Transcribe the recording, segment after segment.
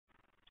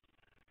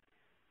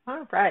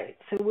All right,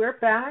 so we're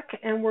back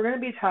and we're going to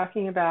be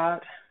talking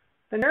about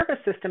the nervous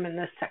system in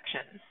this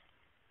section.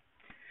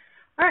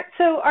 All right,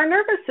 so our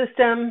nervous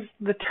system,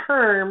 the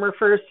term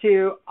refers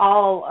to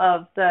all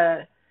of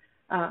the,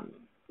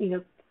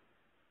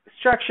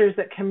 structures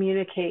that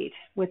communicate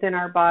within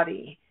our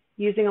body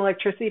using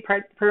electricity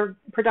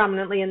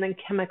predominantly and then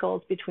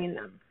chemicals between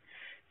them.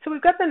 So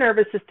we've got the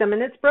nervous system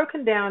and it's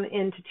broken down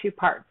into two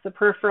parts, the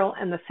peripheral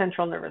and the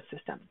central nervous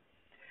system.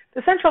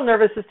 The central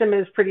nervous system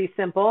is pretty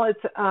simple.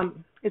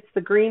 It's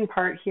the green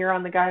part here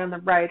on the guy on the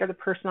right or the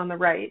person on the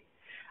right.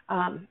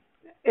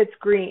 It's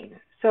green.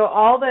 So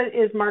all that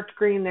is marked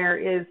green there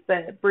is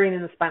the brain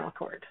and the spinal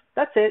cord.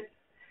 That's it.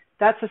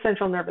 That's the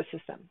central nervous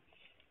system.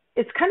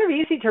 It's kind of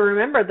easy to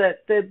remember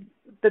that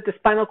the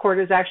spinal cord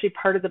is actually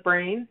part of the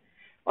brain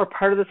or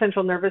part of the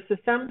central nervous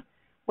system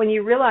when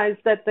you realize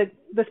that the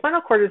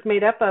spinal cord is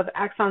made up of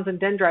axons and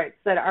dendrites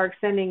that are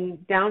extending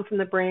down from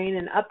the brain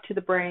and up to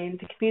the brain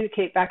to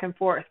communicate back and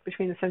forth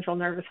between the central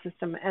nervous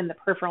system and the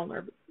peripheral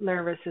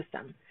nervous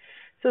system.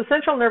 So the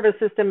central nervous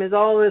system is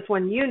all this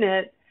one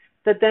unit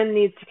that then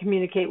needs to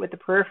communicate with the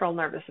peripheral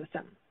nervous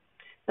system.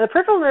 Now, the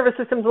peripheral nervous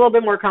system is a little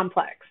bit more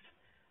complex.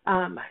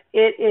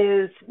 It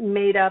is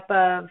made up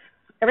of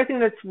everything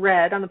that's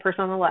red on the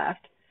person on the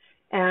left,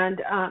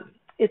 and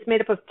it's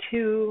made up of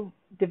two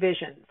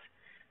divisions.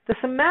 The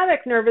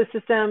somatic nervous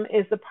system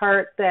is the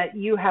part that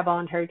you have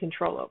voluntary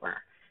control over.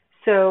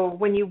 So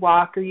when you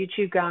walk or you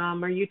chew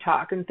gum or you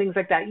talk and things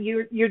like that,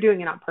 you're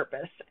doing it on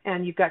purpose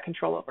and you've got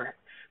control over it.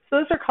 So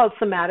those are called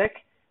somatic.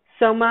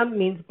 Soma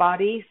means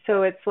body,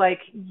 so it's like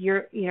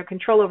your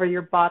control over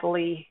your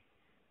bodily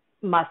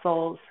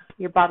muscles,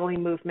 your bodily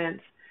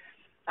movements.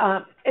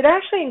 It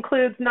actually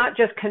includes not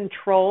just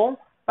control,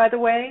 by the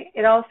way,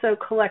 it also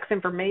collects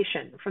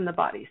information from the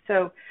body.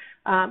 So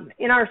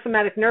in our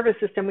somatic nervous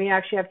system, we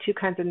actually have two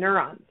kinds of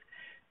neurons.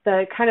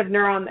 The kind of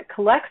neuron that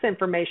collects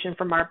information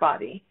from our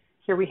body.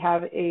 Here we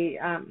have a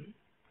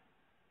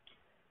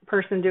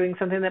person doing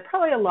something that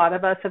probably a lot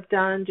of us have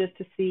done just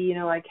to see,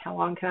 like how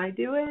long can I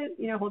do it?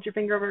 Hold your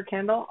finger over a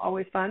candle,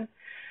 always fun.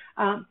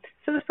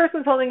 So this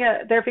person's holding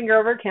their finger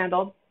over a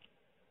candle,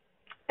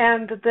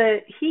 and the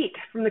heat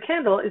from the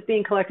candle is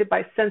being collected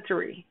by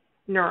sensory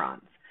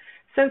neurons.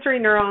 Sensory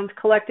neurons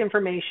collect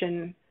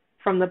information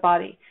from the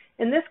body.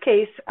 In this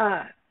case,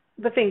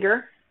 the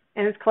finger,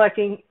 and it's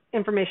collecting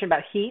information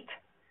about heat.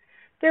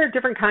 There are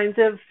different kinds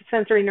of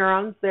sensory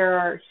neurons. There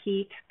are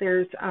heat.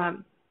 There's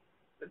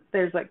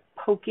like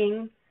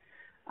poking.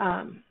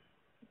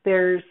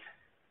 There's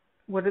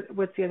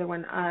what's the other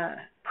one?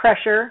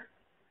 Pressure.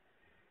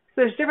 So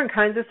there's different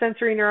kinds of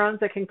sensory neurons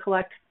that can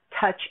collect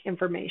touch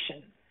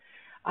information.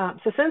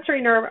 So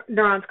sensory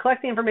neurons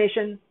collect the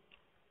information,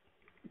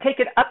 take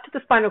it up to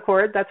the spinal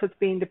cord. That's what's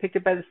being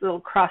depicted by this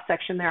little cross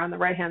section there on the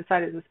right-hand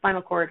side of the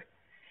spinal cord.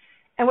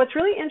 And what's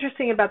really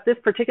interesting about this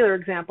particular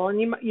example, and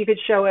you could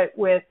show it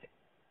with,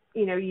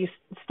 you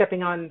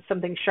stepping on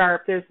something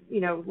sharp. There's,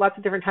 lots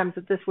of different times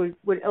that this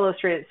would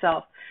illustrate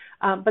itself.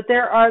 But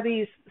there are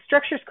these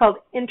structures called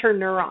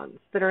interneurons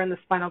that are in the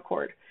spinal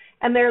cord.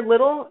 And they're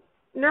little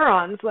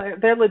neurons,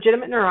 they're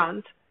legitimate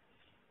neurons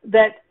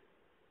that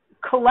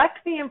collect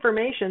the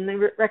information. They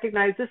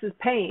recognize this is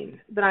pain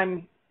that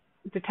I'm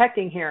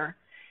detecting here,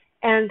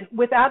 and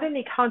without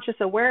any conscious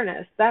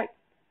awareness, that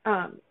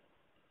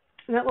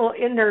little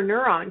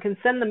interneuron can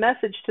send the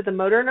message to the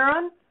motor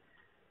neuron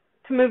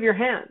to move your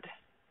hand.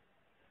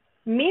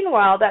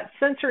 Meanwhile, that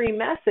sensory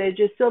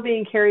message is still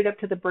being carried up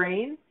to the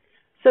brain,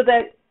 so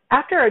that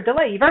after a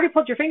delay, you've already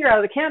pulled your finger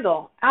out of the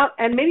candle,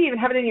 and maybe even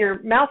have it in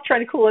your mouth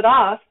trying to cool it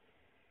off,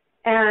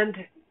 and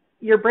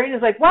your brain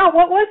is like, wow,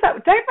 what was that?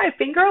 Did I have my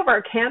finger over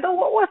a candle?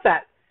 What was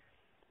that?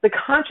 The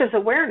conscious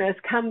awareness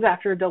comes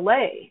after a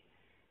delay.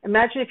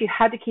 Imagine if you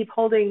had to keep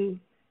holding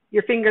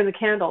your finger in the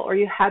candle, or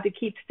you had to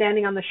keep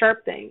standing on the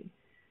sharp thing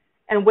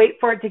and wait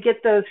for it to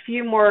get those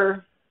few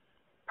more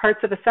parts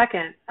of a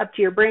second up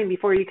to your brain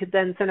before you could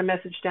then send a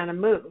message down and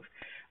move.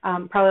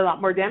 Probably a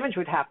lot more damage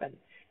would happen.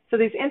 So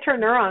these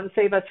interneurons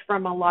save us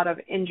from a lot of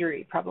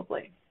injury,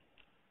 probably.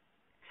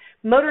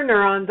 Motor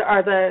neurons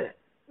are the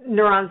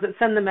neurons that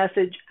send the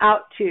message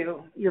out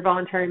to your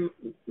voluntary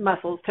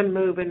muscles to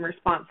move in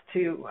response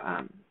to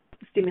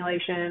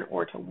stimulation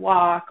or to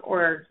walk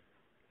or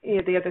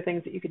the other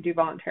things that you could do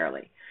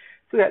voluntarily.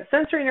 So we got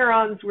sensory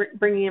neurons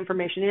bringing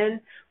information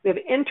in. We have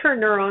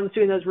interneurons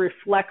doing those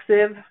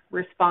reflexive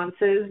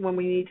responses when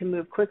we need to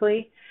move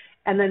quickly.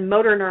 And then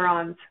motor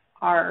neurons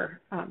are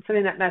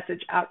sending that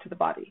message out to the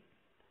body.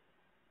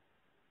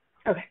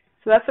 Okay,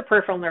 so that's the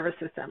peripheral nervous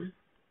system.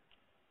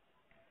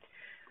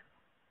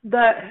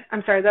 That's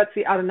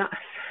the autonomic.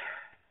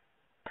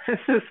 This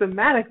is the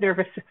somatic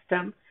nervous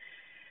system.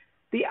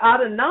 The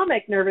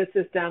autonomic nervous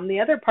system,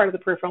 the other part of the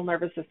peripheral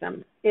nervous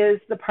system, is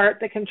the part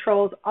that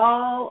controls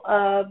all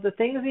of the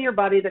things in your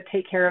body that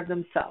take care of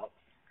themselves,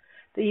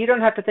 that you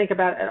don't have to think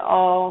about at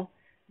all.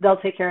 They'll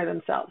take care of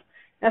themselves.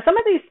 Now, some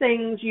of these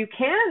things you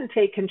can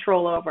take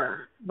control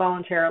over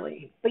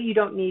voluntarily, but you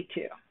don't need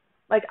to,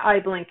 like eye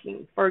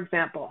blinking, for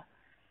example.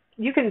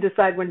 You can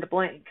decide when to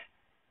blink.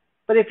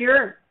 But if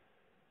you're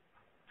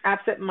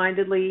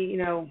absent-mindedly,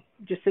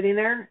 just sitting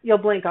there, you'll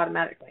blink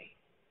automatically.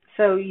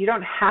 So you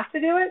don't have to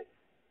do it.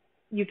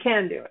 You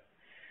can do it.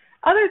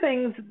 Other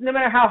things, no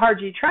matter how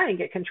hard you try and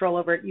get control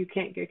over it, you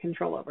can't get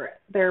control over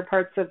it. There are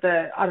parts of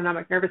the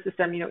autonomic nervous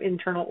system,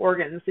 internal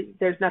organs,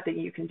 there's nothing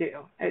you can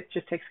do. It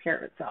just takes care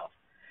of itself.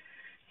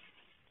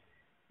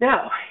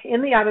 Now,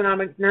 in the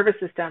autonomic nervous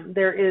system,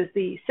 there is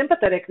the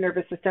sympathetic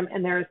nervous system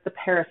and there is the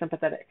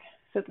parasympathetic.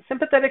 So the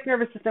sympathetic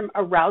nervous system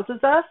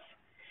arouses us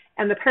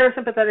and the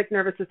parasympathetic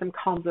nervous system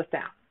calms us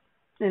down.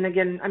 And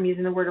again, I'm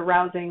using the word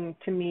arousing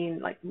to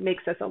mean like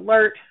makes us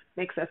alert,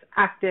 makes us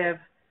active,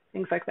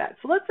 things like that.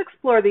 So let's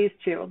explore these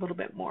two a little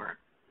bit more.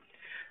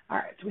 All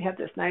right, so we have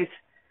this nice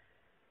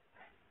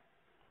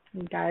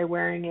guy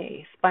wearing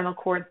a spinal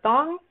cord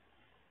thong.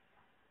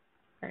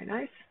 Very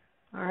nice.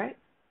 All right.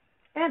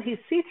 And he's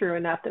see-through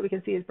enough that we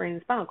can see his brain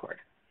and spinal cord.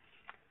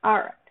 All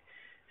right.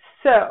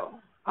 So,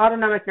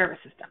 autonomic nervous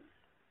system.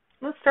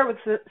 Let's start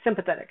with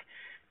sympathetic.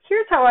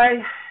 Here's how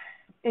I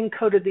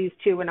encoded these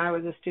two when I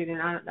was a student.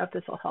 I don't know if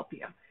this will help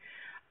you.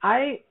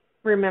 I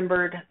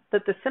remembered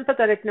that the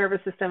sympathetic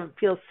nervous system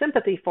feels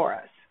sympathy for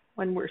us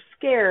when we're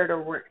scared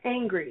or we're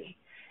angry,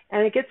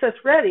 and it gets us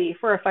ready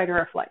for a fight or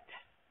a flight.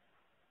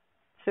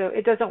 So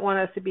it doesn't want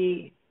us to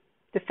be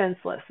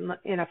defenseless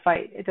in a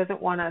fight. It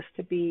doesn't want us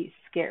to be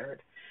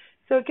scared.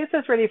 So it gets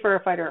us ready for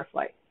a fight or a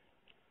flight.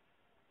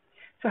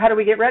 So how do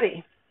we get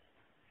ready?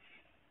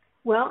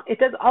 Well, it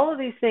does all of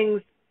these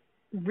things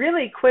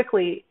really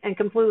quickly and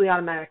completely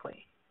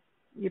automatically.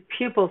 Your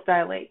pupils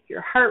dilate,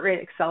 your heart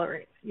rate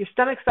accelerates, your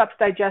stomach stops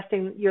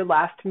digesting your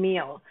last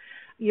meal,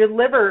 your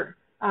liver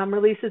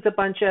releases a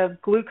bunch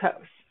of glucose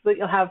so that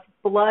you'll have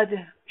blood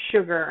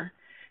sugar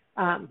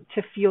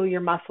to fuel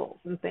your muscles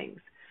and things.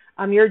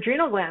 Your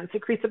adrenal glands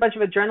secretes a bunch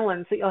of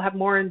adrenaline so you'll have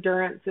more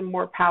endurance and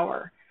more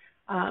power.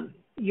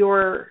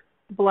 Your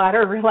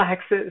bladder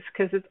relaxes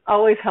because it's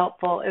always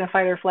helpful in a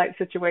fight or flight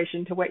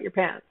situation to wet your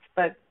pants,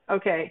 but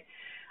okay.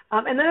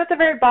 And then at the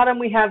very bottom,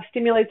 we have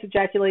stimulates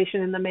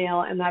ejaculation in the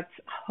male, and that's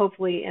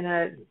hopefully in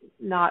a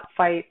not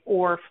fight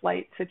or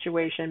flight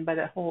situation, but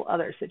a whole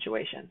other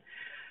situation.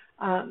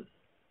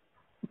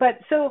 But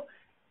so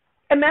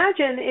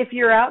imagine if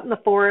you're out in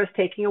the forest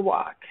taking a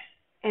walk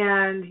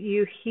and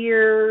you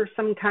hear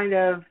some kind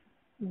of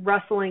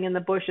rustling in the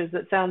bushes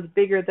that sounds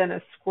bigger than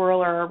a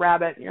squirrel or a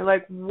rabbit, and you're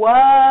like,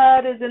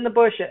 what is in the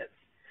bushes?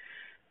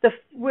 As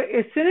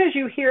soon as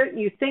you hear it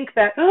and you think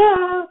that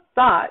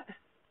thought,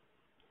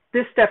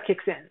 this stuff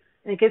kicks in,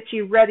 and it gets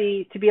you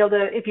ready to be able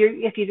to, if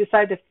you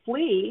decide to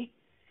flee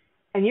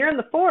and you're in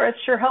the forest,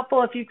 sure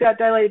helpful if you've got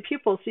dilated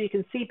pupils so you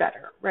can see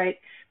better, right?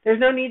 There's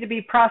no need to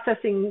be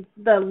processing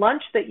the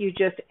lunch that you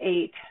just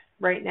ate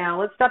right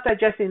now. Let's stop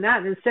digesting that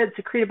and instead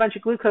secrete a bunch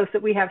of glucose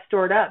that we have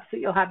stored up so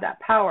you'll have that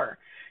power.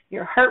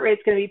 Your heart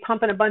rate's going to be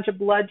pumping a bunch of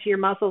blood to your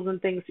muscles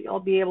and things so you'll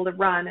be able to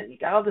run, and you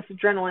got all this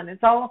adrenaline.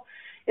 It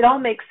all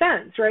makes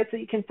sense, right? So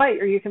you can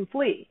fight or you can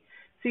flee.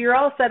 So you're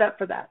all set up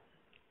for that.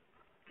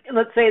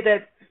 Let's say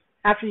that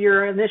after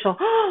your initial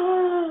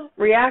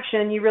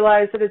reaction, you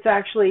realize that it's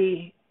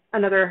actually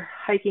another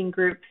hiking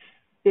group's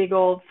big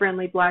old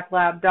friendly black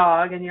lab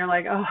dog, and you're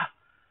like, oh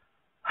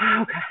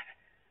God,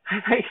 I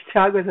thought your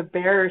dog was a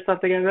bear or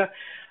something. And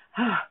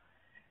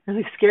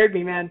really scared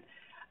me, man.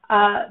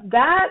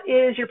 That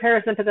is your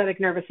parasympathetic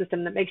nervous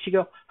system that makes you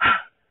go,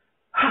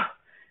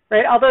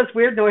 right? All those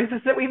weird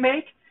noises that we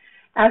make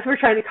as we're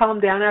trying to calm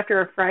down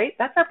after a fright,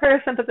 that's our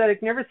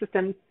parasympathetic nervous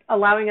system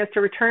allowing us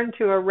to return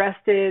to a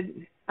rest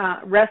and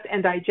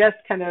digest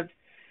kind of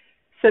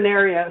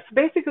scenario. So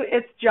basically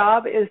its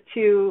job is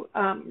to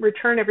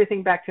return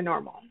everything back to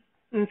normal.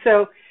 And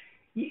so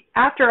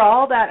after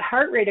all that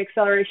heart rate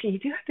acceleration, you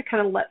do have to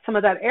kind of let some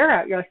of that air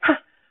out. You're like,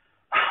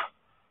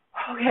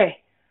 okay,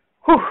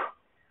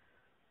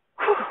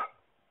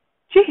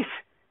 geez,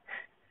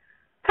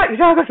 thought your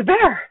dog was a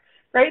bear.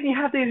 Right? And you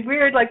have these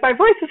weird, like, my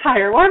voice is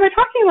higher. Why am I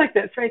talking like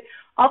this? Right?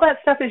 All that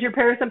stuff is your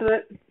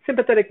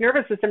parasympathetic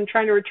nervous system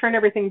trying to return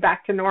everything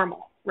back to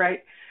normal, right?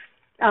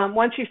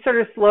 Once you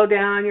sort of slow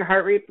down, your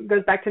heart rate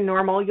goes back to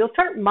normal, you'll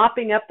start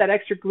mopping up that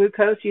extra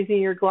glucose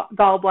using your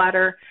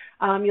gallbladder.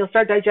 You'll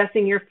start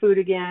digesting your food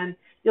again.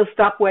 You'll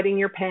stop wetting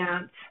your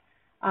pants.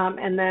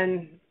 And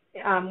then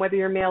whether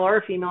you're male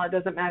or female, it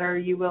doesn't matter,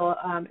 you will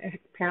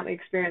apparently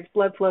experience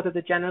blood flow to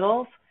the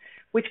genitals,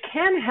 which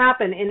can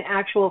happen in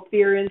actual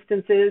fear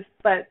instances,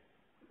 but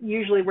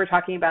usually we're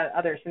talking about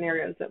other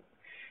scenarios.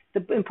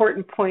 The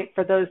important point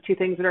for those two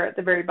things that are at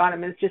the very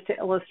bottom is just to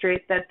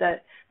illustrate that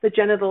the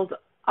genitals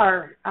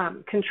are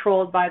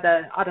controlled by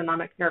the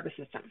autonomic nervous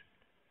system.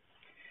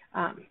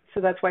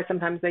 So that's why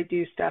sometimes they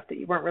do stuff that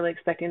you weren't really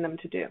expecting them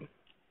to do.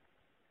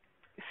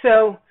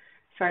 So,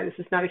 sorry, this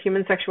is not a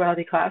human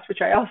sexuality class,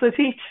 which I also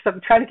teach, so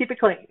I'm trying to keep it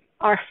clean.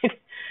 All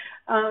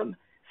right.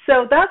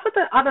 So that's what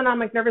the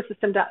autonomic nervous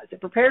system does. It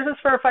prepares us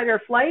for a fight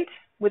or flight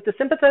with the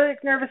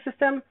sympathetic nervous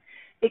system.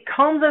 It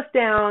calms us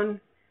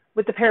down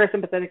with the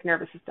parasympathetic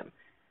nervous system.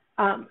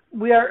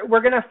 We're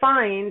going to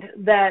find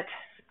that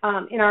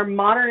in our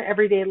modern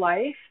everyday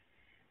life,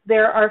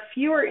 there are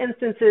fewer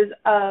instances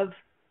of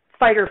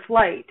fight or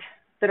flight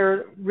that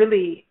are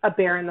really a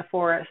bear in the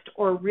forest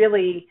or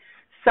really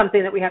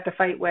something that we have to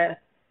fight with.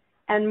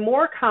 And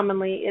more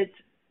commonly,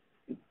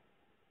 it's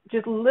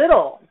just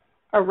little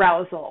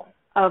arousal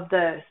of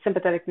the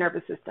sympathetic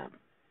nervous system.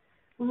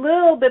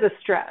 Little bit of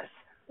stress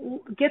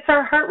gets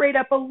our heart rate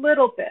up a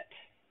little bit,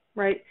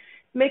 right?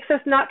 Makes us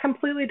not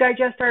completely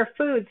digest our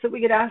food, so we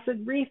get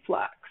acid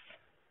reflux.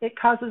 It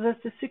causes us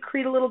to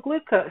secrete a little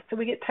glucose, so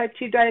we get type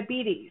 2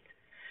 diabetes,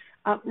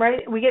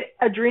 right? We get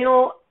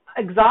adrenal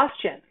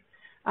exhaustion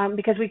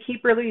because we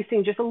keep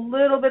releasing just a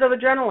little bit of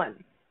adrenaline.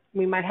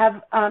 We might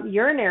have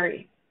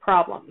urinary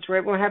problems,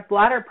 right? We might have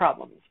bladder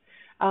problems.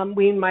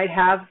 We might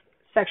have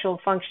sexual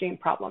functioning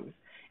problems.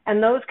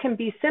 And those can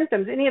be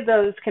symptoms. Any of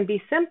those can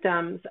be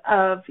symptoms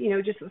of,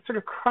 just sort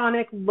of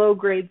chronic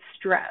low-grade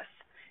stress,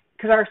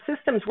 because our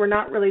systems were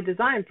not really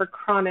designed for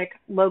chronic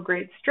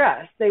low-grade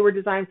stress. They were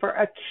designed for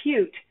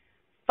acute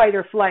fight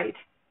or flight,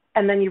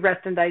 and then you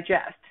rest and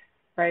digest,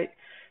 right?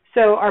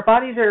 So our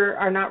bodies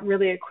are not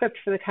really equipped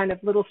for the kind of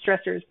little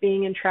stressors,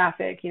 being in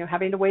traffic,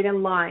 having to wait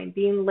in line,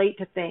 being late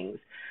to things,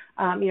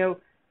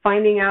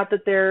 finding out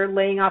that they're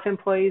laying off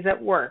employees at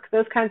work.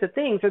 Those kinds of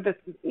things are the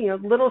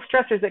little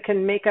stressors that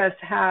can make us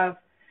have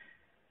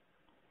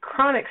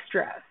chronic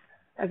stress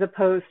as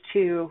opposed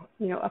to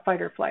a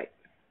fight or flight.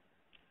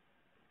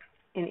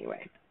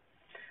 Anyway,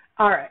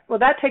 all right. Well,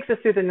 that takes us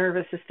through the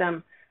nervous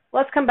system.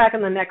 Let's come back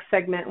in the next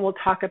segment and we'll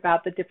talk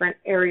about the different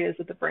areas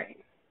of the brain.